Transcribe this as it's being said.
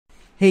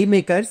Hey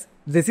makers,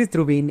 this is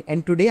Dhruvin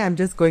and today I'm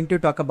just going to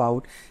talk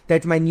about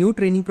that my new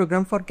training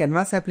program for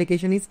Canvas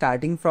application is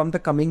starting from the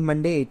coming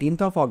Monday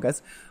 18th of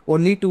August.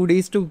 Only 2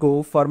 days to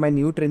go for my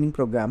new training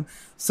program.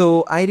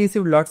 So I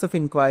received lots of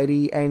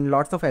inquiry and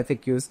lots of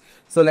FAQs.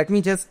 So let me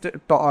just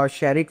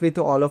share it with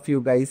all of you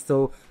guys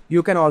so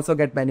you can also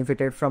get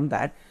benefited from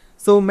that.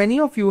 So many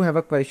of you have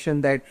a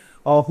question that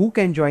who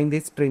can join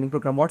this training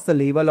program? What's the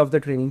level of the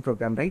training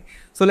program, right?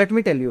 So let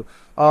me tell you,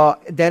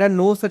 there are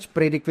no such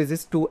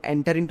prerequisites to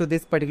enter into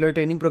this particular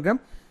training program.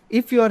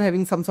 If you are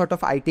having some sort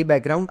of IT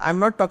background, I'm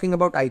not talking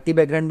about IT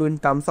background in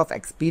terms of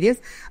experience.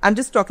 I'm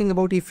just talking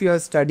about if you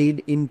have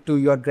studied into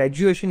your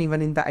graduation,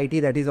 even in the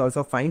IT, that is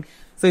also fine.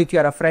 So if you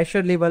are a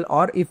fresher level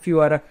or if you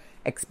are a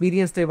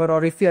experienced level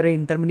or if you are an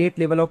intermediate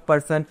level of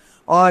person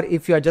or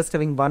if you are just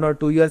having 1 or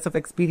 2 years of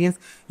experience,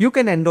 you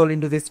can enroll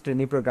into this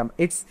training program.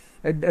 It's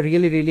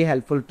really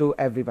helpful to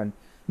everyone.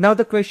 Now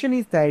the question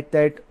is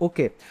that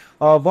okay,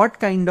 what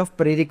kind of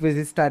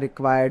prerequisites are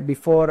required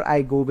before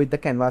I go with the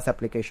Canvas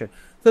application?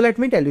 So let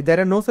me tell you, there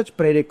are no such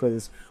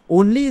prerequisites.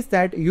 Only is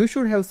that you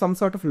should have some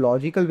sort of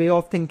logical way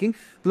of thinking.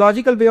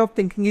 Logical way of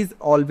thinking is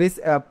always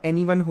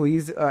anyone who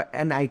is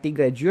an IT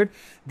graduate,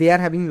 they are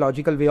having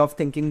logical way of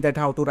thinking that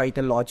how to write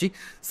a logic.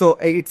 So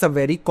it's a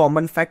very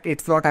common fact.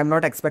 It's not, I'm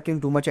not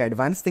expecting too much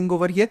advanced thing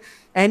over here.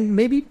 And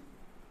maybe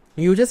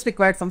you just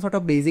require some sort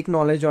of basic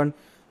knowledge on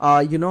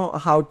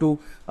how to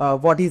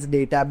what is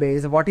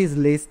database, what is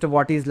list,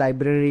 what is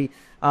library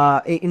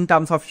in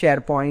terms of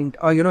SharePoint,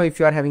 or if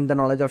you are having the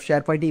knowledge of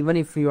SharePoint. Even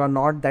if you are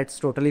not, that's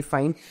totally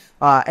fine.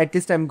 At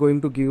least I'm going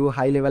to give you a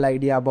high level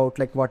idea about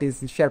like what is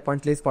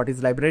SharePoint list, what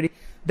is library.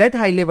 That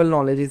high level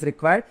knowledge is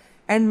required.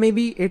 And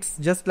maybe it's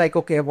just like,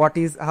 okay, what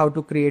is how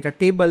to create a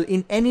table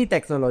in any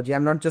technology.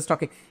 I'm not just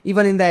talking,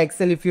 even in the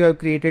Excel, if you have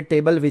created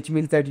table, which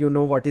means that you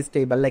know what is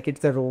table, like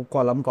it's a row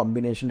column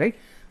combination, right?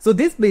 So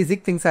these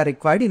basic things are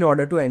required in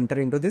order to enter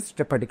into this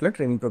particular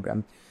training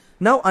program.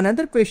 Now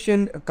another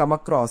question come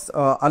across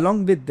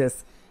along with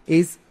this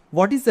is,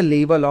 what is the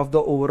level of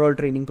the overall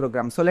training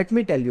program? So let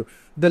me tell you,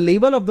 the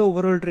level of the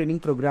overall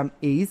training program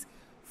is,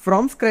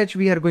 from scratch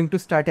we are going to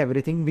start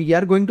everything. We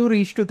are going to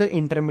reach to the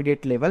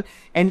intermediate level,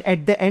 and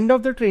at the end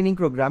of the training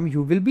program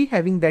you will be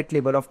having that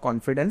level of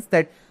confidence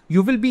that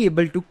you will be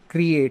able to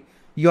create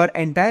your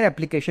entire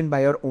application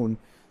by your own.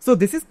 So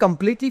this is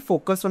completely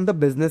focused on the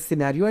business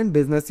scenario and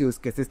business use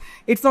cases.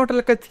 It's not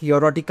like a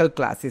theoretical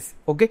classes,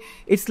 okay?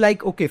 It's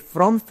like, okay,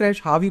 from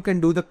scratch how you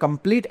can do the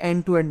complete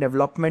end-to-end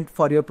development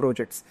for your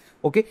projects,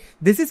 okay?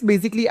 This is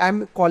basically,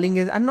 I'm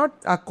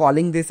not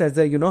calling this as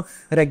a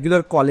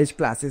regular college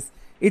classes.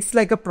 It's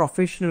like a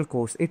professional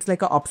course. It's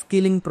like a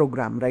upskilling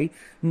program, right?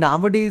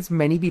 Nowadays,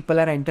 many people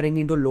are entering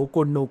into low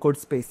code, no code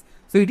space.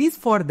 So it is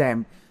for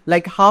them,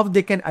 like how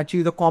they can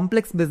achieve the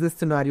complex business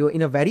scenario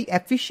in a very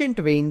efficient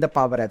way in the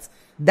Power Apps.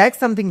 That's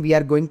something we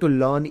are going to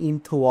learn in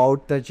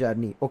throughout the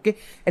journey, okay?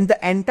 And the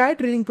entire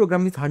training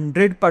program is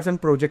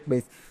 100% project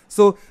based.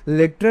 So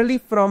literally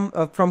from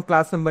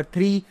class number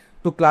 3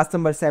 to class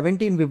number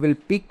 17, we will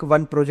pick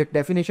one project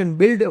definition,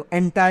 build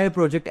entire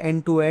project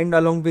end to end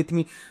along with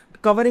me,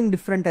 covering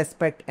different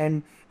aspect,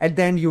 and at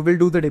the end you will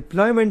do the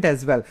deployment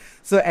as well.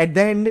 So at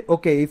the end,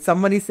 okay, if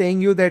someone is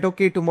saying you that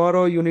okay,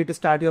 tomorrow you need to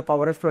start your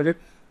Power Apps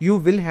project, you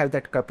will have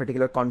that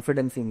particular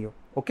confidence in you,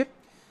 okay?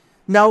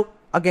 Now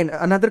again,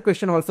 another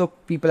question also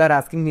people are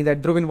asking me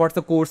that, Dhruvin, what's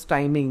the course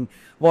timing?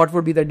 What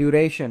would be the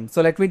duration?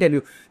 So let me tell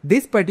you,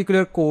 this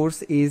particular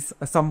course is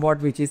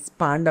somewhat which is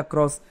spanned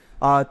across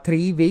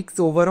 3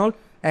 weeks overall,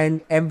 and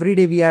every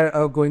day we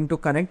are going to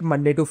connect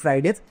Monday to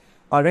Fridays.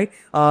 All right.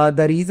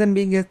 The reason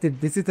being is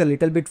that this is a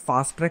little bit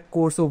fast track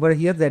course over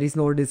here. There is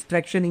no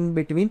distraction in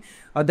between.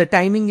 The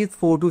timing is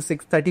 4 to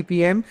 6:30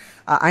 p.m.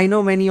 I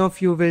know many of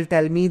you will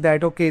tell me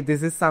that, okay,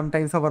 this is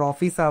sometimes our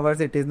office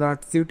hours. It is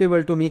not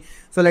suitable to me.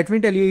 So let me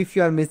tell you, if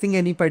you are missing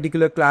any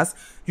particular class,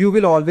 you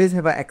will always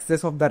have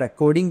access of the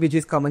recording, which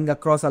is coming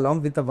across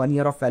along with the 1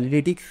 year of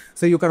validity.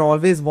 So you can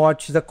always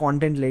watch the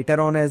content later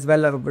on as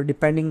well,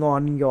 depending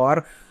on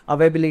your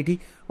availability,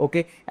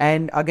 okay?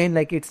 And again,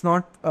 like it's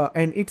not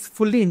and it's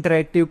fully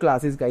interactive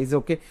classes, guys,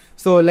 okay?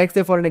 So let's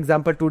say for an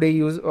example, today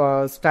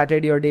you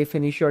started your day,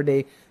 finish your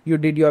day, you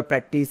did your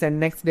practice, and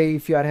next day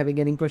if you are having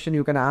any question,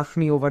 you can ask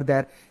me over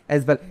there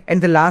as well.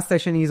 And the last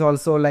session is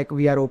also like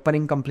we are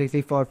opening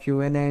completely for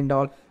Q&A and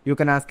all. You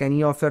can ask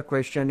any of your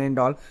question and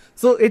all.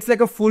 So it's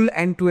like a full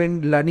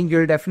end-to-end learning.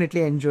 You'll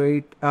definitely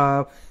enjoy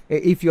it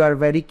if you are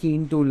very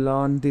keen to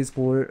learn this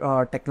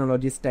whole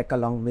technology stack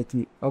along with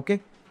me,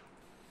 okay?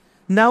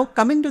 Now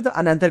coming to the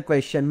another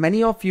question,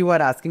 many of you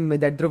are asking me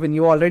that, Dhruvin,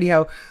 you already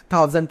have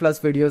 1,000+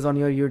 videos on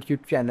your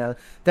YouTube channel.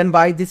 Then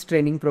why this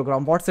training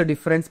program? What's the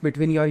difference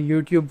between your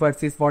YouTube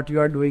versus what you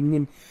are doing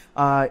in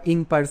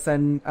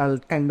in-person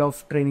kind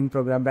of training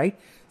program, right?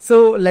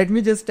 So let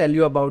me just tell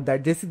you about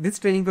that. This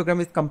training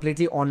program is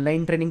completely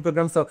online training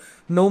program. So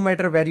no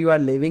matter where you are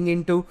living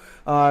into,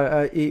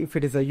 if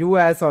it is a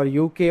US or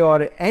UK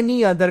or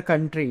any other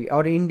country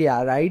or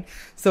India, right?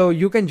 So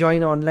you can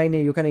join online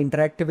and you can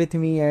interact with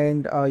me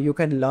and you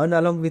can learn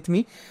along with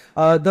me.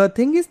 The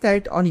thing is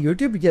that on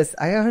YouTube, yes,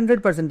 I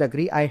 100%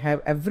 agree. I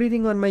have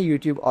everything on my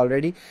YouTube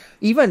already.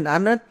 Even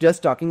I'm not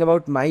just talking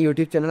about my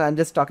YouTube channel. I'm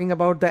just talking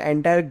about the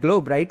entire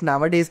globe, right?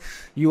 Nowadays,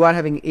 you are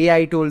having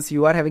AI tools,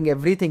 you are having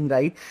everything,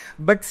 right?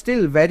 But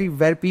still,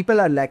 where people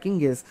are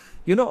lacking is,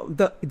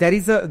 there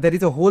is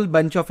a whole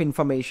bunch of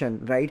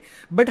information, right?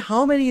 But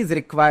how many is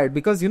required?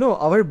 Because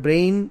our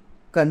brain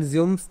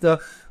consumes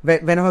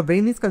when our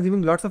brain is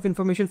consuming lots of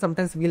information,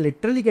 sometimes we are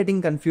literally getting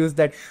confused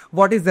that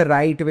what is the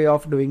right way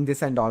of doing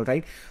this and all,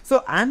 right?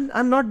 So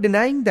I'm not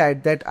denying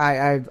that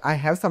I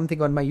have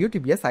something on my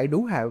YouTube. Yes, I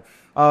do have,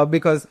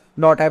 because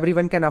not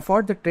everyone can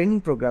afford the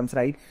training programs,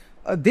 right?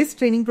 This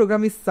training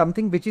program is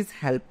something which is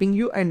helping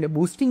you and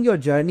boosting your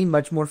journey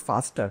much more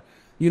faster.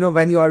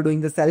 When you are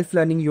doing the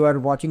self-learning, you are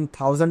watching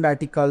 1,000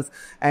 articles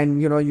and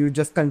you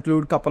just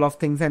conclude couple of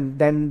things and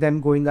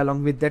then going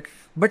along with that.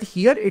 But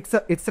here it's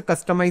a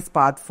customized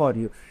path for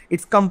you.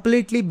 It's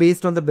completely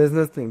based on the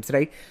business needs,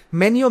 right?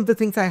 Many of the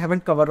things I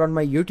haven't covered on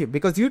my YouTube,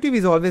 because YouTube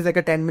is always like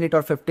a 10-minute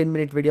or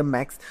 15-minute video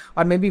max,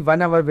 or maybe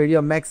 1 hour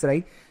video max,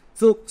 right?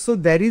 So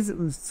there is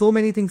so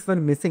many things were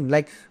missing.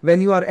 Like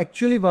when you are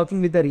actually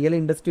working with the real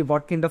industry,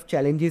 what kind of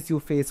challenges you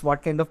face,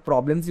 what kind of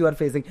problems you are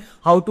facing,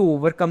 how to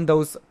overcome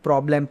those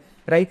problems,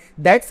 right?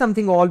 That's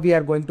something all we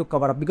are going to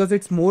cover up, because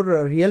it's more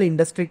a real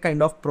industry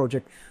kind of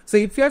project. So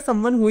if you are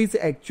someone who is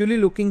actually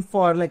looking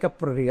for like a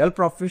real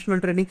professional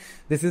training,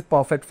 this is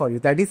perfect for you.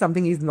 That is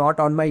something is not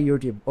on my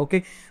YouTube,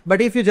 okay? But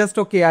if you just,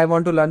 okay, I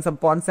want to learn some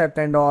concept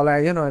and all,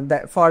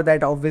 for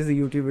that obviously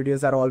YouTube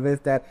videos are always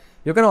there.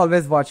 You can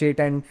always watch it,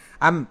 and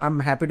I'm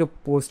happy to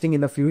posting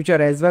in the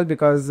future as well,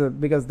 because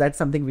that's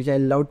something which I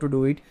love to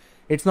do it.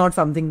 It's not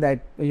something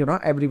that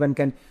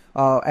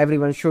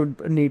everyone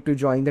should need to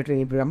join the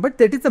training program, but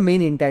that is the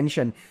main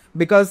intention,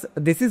 because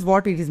this is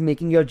what it is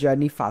making your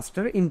journey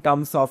faster in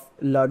terms of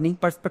learning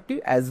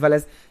perspective as well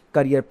as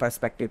career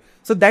perspective.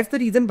 So that's the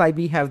reason why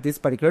we have this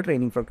particular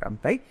training program,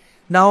 right?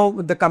 Now,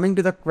 coming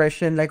to the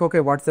question, like,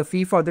 okay, what's the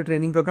fee for the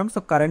training program? So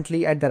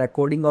currently at the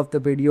recording of the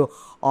video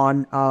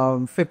on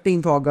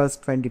 15th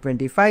August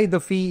 2025, the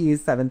fee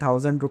is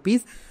 7,000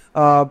 rupees.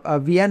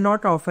 We are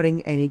not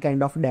offering any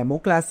kind of demo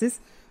classes,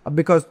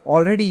 because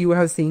already you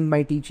have seen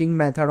my teaching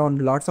method on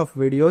lots of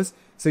videos,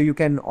 so you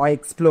can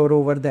explore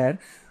over there.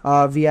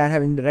 We are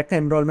having direct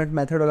enrollment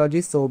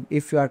methodology, so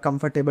if you are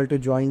comfortable to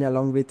join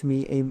along with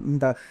me in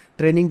the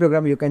training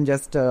program, you can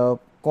just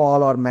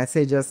call or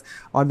message us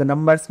on the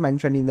numbers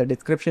mentioned in the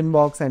description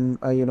box, and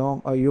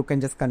you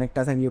can just connect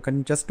us and you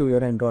can just do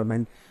your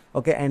enrollment.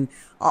 Okay, and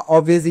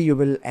obviously you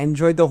will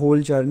enjoy the whole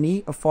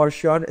journey for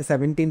sure.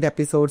 17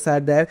 episodes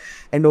are there,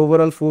 and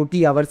overall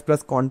 40 hours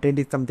plus content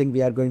is something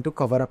we are going to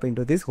cover up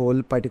into this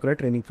whole particular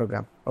training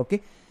program.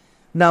 Okay,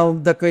 now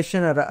the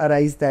question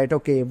arises that,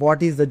 okay,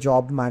 what is the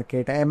job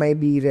market? Am I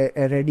be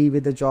ready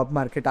with the job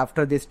market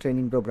after this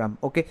training program?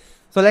 Okay,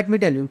 so let me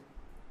tell you,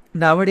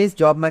 nowadays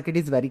job market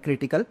is very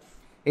critical.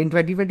 In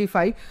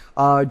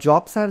 2025,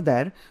 jobs are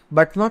there,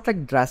 but not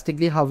like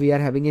drastically how we are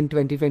having in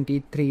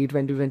 2023,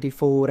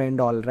 2024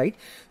 and all, right?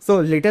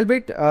 So little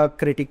bit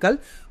critical.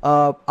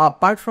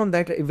 Apart from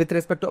that, with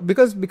respect to,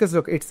 because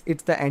look, it's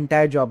the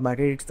entire job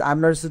market.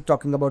 I'm not just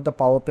talking about the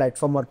Power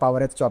Platform or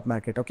Power Apps job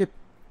market. Okay,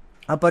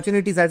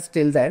 opportunities are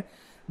still there,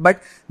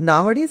 but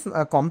nowadays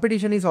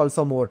competition is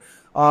also more,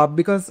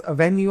 because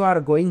when you are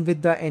going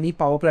with any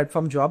Power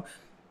Platform job,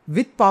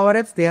 with Power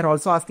Apps, they are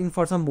also asking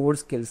for some more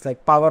skills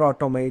like Power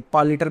Automate,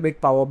 little bit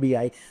Power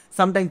BI.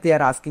 Sometimes they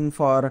are asking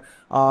for,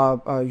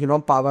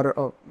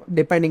 Power,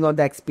 depending on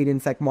the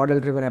experience, like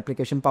model-driven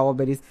application, Power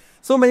Queries.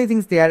 So many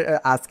things they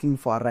are asking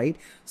for, right?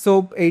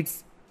 So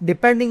it's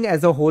depending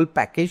as a whole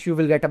package, you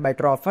will get a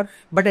better offer.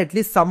 But at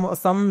least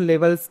some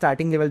level,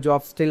 starting level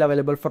jobs still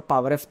available for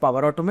Power Apps,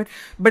 Power Automate.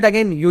 But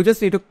again, you just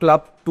need to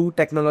club two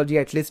technology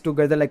at least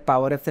together, like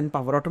Power Apps and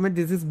Power Automate.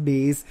 This is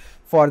base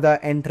for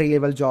the entry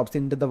level jobs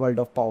into the world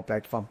of Power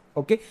Platform.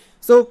 Okay,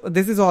 so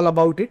this is all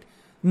about it.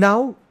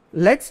 Now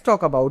let's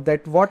talk about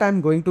that, what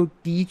I'm going to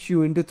teach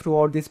you into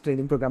throughout this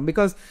training program,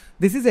 because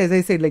this is, as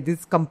I said, like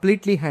this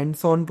completely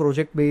hands-on,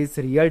 project-based,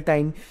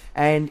 real-time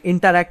and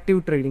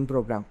interactive training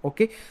program.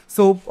 Okay,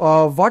 so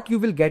what you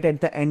will get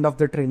at the end of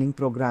the training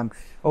program.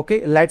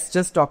 Okay, let's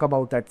just talk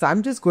about that. So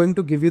I'm just going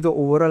to give you the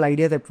overall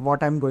idea that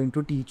what I'm going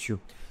to teach you.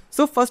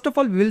 So first of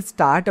all, we will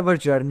start our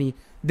journey.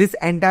 This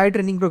entire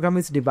training program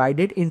is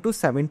divided into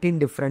 17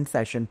 different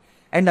sessions.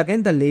 And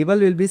again, the level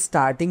will be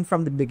starting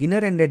from the beginner,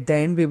 and at the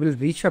end we will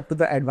reach up to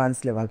the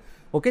advanced level.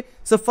 Okay,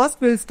 so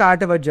first we'll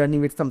start our journey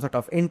with some sort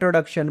of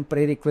introduction,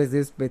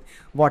 prerequisites, with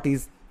what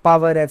is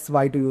Power Apps,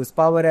 why to use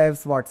Power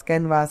Apps, what's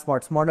Canvas,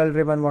 what's model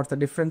driven, what's the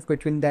difference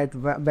between that,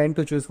 when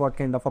to choose what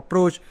kind of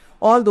approach.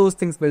 All those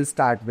things we'll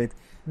start with.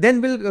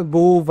 Then we'll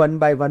go one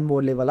by one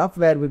more level up,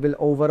 where we will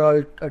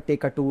overall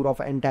take a tour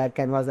of entire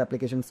Canvas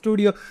application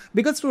studio,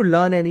 because to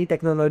learn any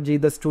technology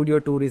the studio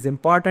tour is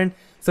important.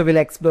 So we'll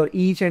explore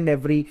each and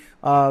every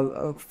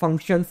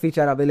functions which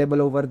are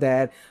available over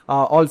there,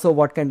 also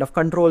what kind of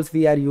controls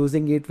we are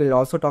using it, we'll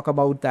also talk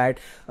about that.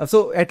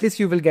 So at least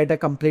you will get a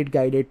complete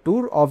guided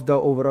tour of the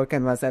overall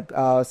Canvas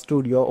app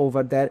studio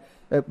over there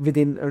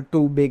within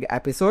 2 big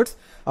episodes.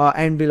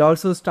 And we'll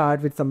also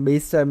start with some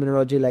base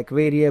terminology like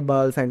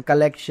variables and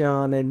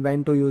collection, and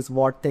when to use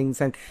what things,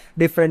 and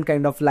different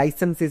kind of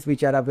licenses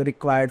which are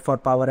required for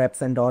Power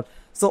Apps and all.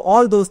 So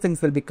all those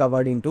things will be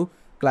covered into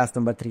class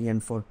number 3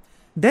 and 4.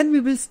 Then we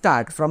will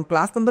start from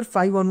class number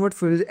 5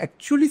 onwards. We will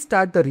actually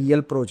start the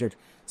real project.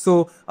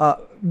 So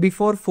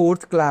before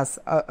 4th class,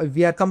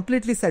 we are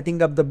completely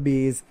setting up the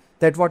base,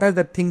 that what are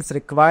the things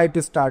required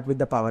to start with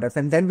the Power Apps,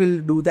 and then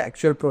we'll do the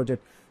actual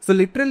project. So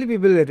literally we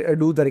will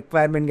do the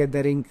requirement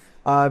gathering.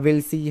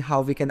 We'll see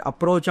how we can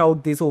approach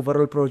out this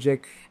overall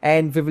project,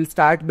 and we will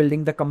start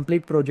building the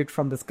complete project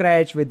from the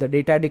scratch with the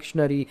data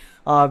dictionary.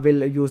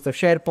 We'll use the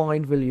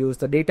SharePoint, we'll use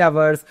the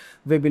Dataverse,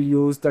 we will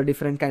use the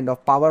different kind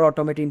of Power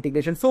Automate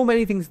integration. So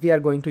many things we are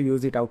going to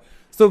use it out.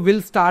 So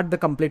we'll start the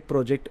complete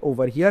project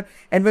over here.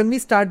 And when we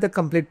start the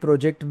complete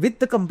project, with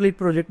the complete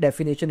project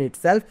definition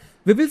itself,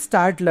 we will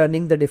start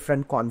learning the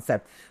different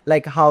concepts,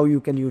 like how you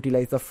can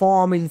utilize the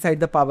form inside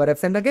the Power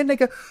Apps. And again,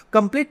 like a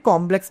complete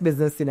complex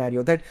business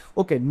scenario, that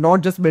okay, not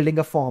just building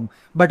a form,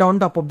 but on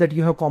top of that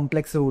you have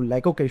complex rule,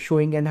 like okay,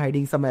 showing and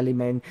hiding some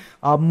element,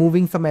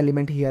 moving some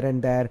element here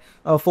and there,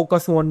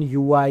 focus on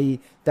UI,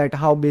 that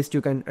how best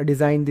you can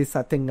design this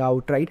thing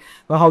out, right?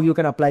 How you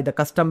can apply the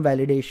custom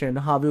validation,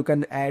 how you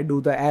can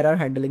do the error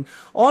handling.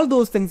 All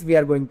those things we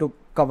are going to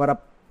cover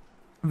up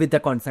with the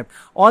concept.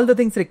 All the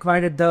things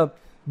required at the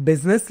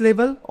business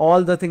level,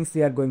 all the things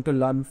we are going to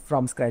learn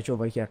from scratch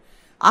over here.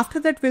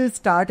 After that, we'll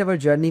start our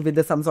journey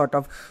with some sort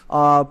of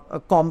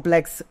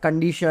complex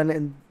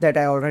condition that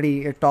I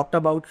already talked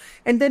about.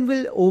 And then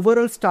we'll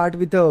overall start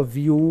with the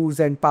views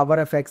and power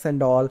effects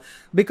and all.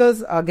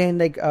 Because again,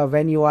 like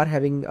when you are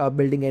having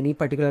building any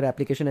particular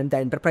application at the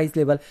enterprise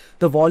level,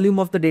 the volume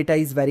of the data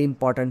is very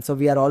important. So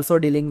we are also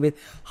dealing with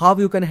how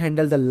you can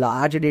handle the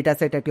large data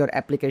set at your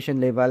application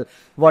level.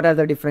 What are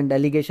the different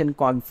delegation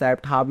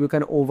concept, how you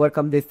can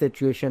overcome this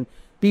situation.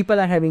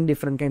 People are having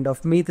different kind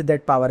of myth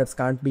that Power Apps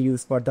can't be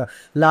used for the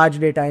large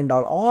data and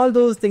all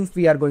those things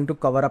we are going to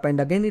cover up.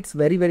 And again, it's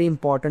very, very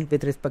important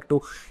with respect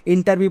to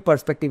interview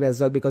perspective as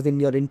well, because in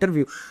your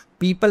interview,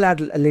 people are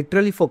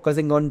literally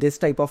focusing on this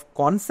type of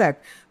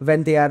concept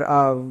when they are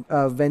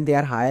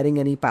hiring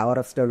any Power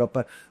Apps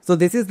developer. So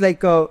this is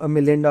like a $1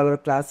 million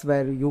class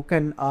where you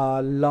can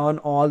learn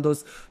all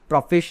those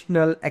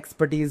professional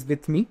expertise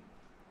with me.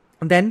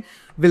 Then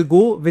we'll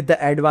go with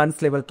the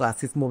advanced level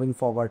classes moving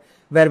forward,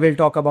 where we'll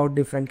talk about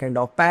different kind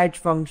of patch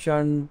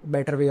function,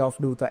 better way of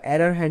do the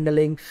error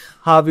handling,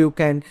 how you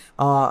can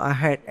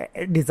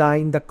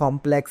design the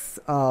complex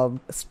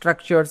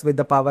structures with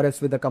the Power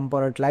Apps with the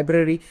component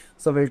library.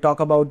 So we'll talk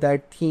about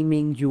that,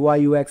 theming,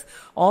 UI, UX,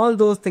 all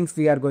those things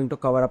we are going to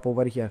cover up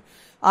over here.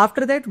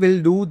 After that,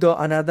 we'll do the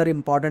another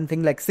important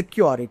thing like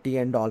security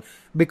and all,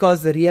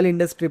 because the real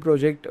industry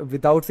project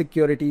without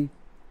security,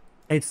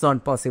 it's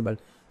not possible.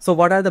 So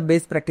what are the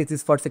best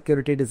practices for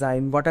security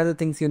design? What are the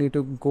things you need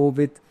to go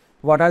with?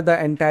 What are the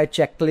entire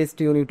checklist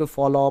you need to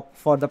follow up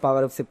for the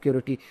Power of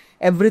security?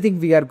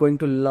 Everything we are going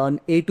to learn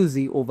A to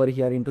Z over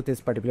here into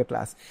this particular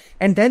class.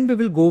 And then we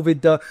will go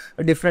with the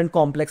different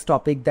complex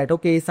topic that,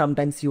 okay,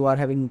 sometimes you are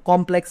having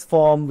complex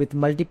form with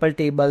multiple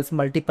tables,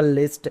 multiple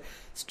list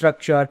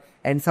structure,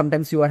 and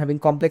sometimes you are having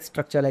complex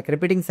structure like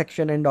repeating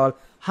section and all.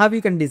 How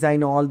you can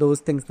design all those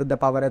things with the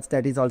Power Apps,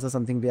 that is also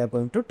something we are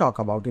going to talk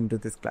about into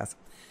this class.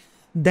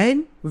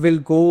 Then we'll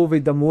go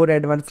with the more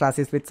advanced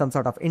classes with some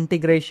sort of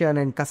integration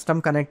and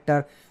custom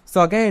connector.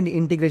 So again,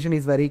 integration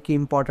is very key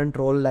important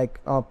role,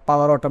 like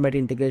Power Automate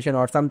integration,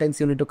 or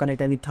sometimes you need to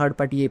connect any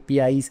third-party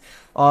APIs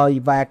or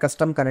via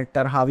custom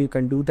connector, how you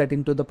can do that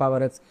into the Power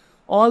Apps.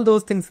 All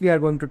those things we are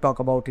going to talk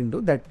about into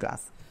that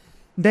class.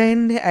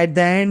 Then at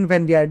the end,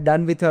 when we are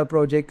done with our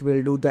project,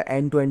 we'll do the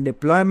end-to-end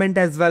deployment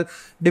as well.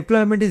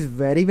 Deployment is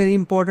very, very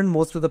important.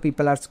 Most of the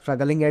people are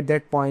struggling at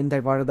that point,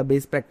 that what are the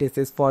best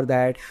practices for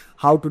that,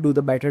 how to do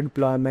the better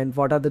deployment,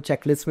 what are the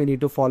checklists we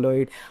need to follow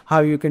it,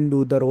 how you can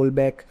do the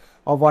rollback,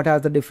 or what are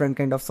the different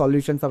kind of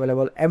solutions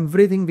available.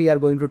 Everything we are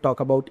going to talk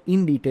about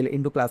in detail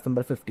into class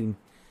number 15.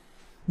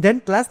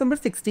 Then class number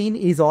 16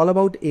 is all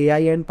about AI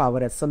and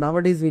Power Apps. So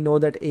nowadays we know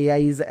that AI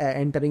is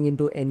entering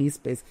into any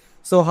space.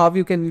 So how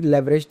you can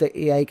leverage the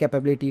AI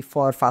capability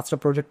for faster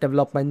project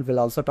development, we'll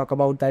also talk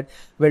about that.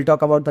 We'll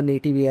talk about the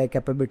native AI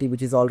capability,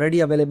 which is already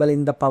available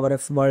in the Power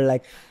Apps world,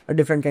 like a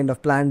different kind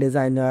of plan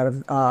designer,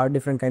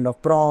 different kind of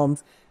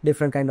prompts,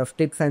 different kind of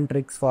tips and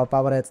tricks for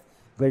Power Apps.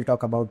 We'll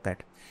talk about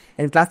that.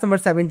 And class number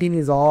 17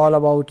 is all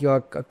about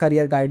your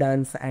career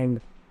guidance,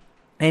 and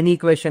any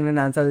question and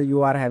answer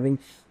you are having,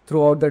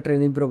 throughout the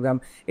training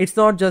program. It's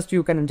not just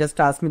you can just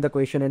ask me the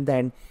question and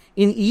then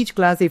in each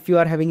class, if you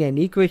are having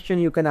any question,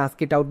 you can ask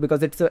it out,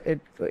 because it's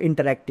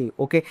interactive.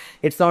 Okay,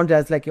 it's not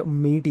just like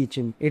me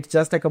teaching, it's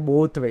just like a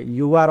both way.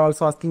 You are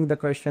also asking the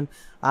question,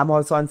 I'm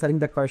also answering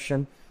the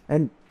question,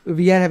 and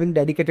we are having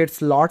dedicated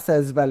slots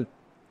as well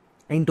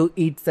into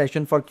each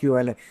session for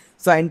Q&A.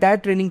 So entire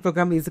training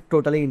program is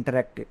totally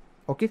interactive.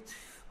 Okay.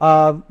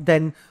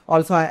 Then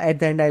also at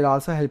the end, I'll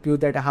also help you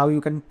that how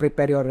you can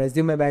prepare your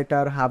resume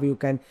better, how you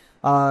can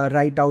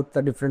write out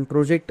the different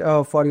project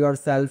for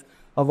yourself,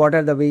 what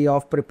are the way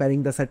of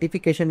preparing the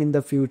certification in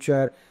the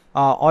future.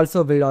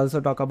 Also, we'll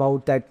also talk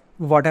about that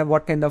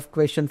what kind of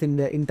questions in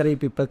the interview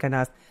people can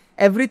ask.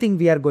 Everything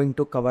we are going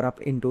to cover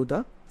up into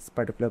the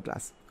particular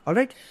class. All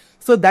right,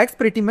 so that's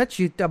pretty much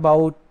it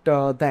about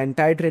the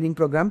entire training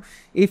program.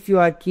 If you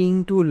are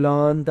keen to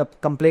learn the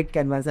complete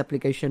Canvas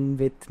application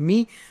with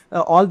me,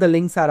 all the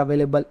links are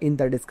available in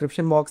the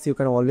description box. You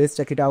can always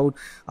check it out,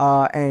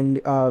 and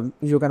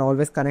you can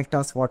always connect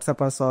us,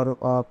 WhatsApp us,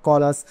 or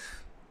call us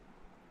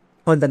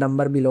on the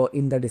number below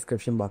in the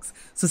description box.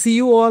 So see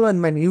you all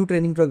on my new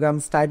training program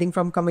starting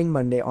from coming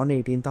Monday on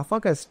 18th of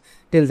August.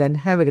 Till then,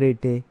 have a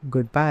great day.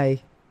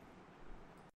 Goodbye.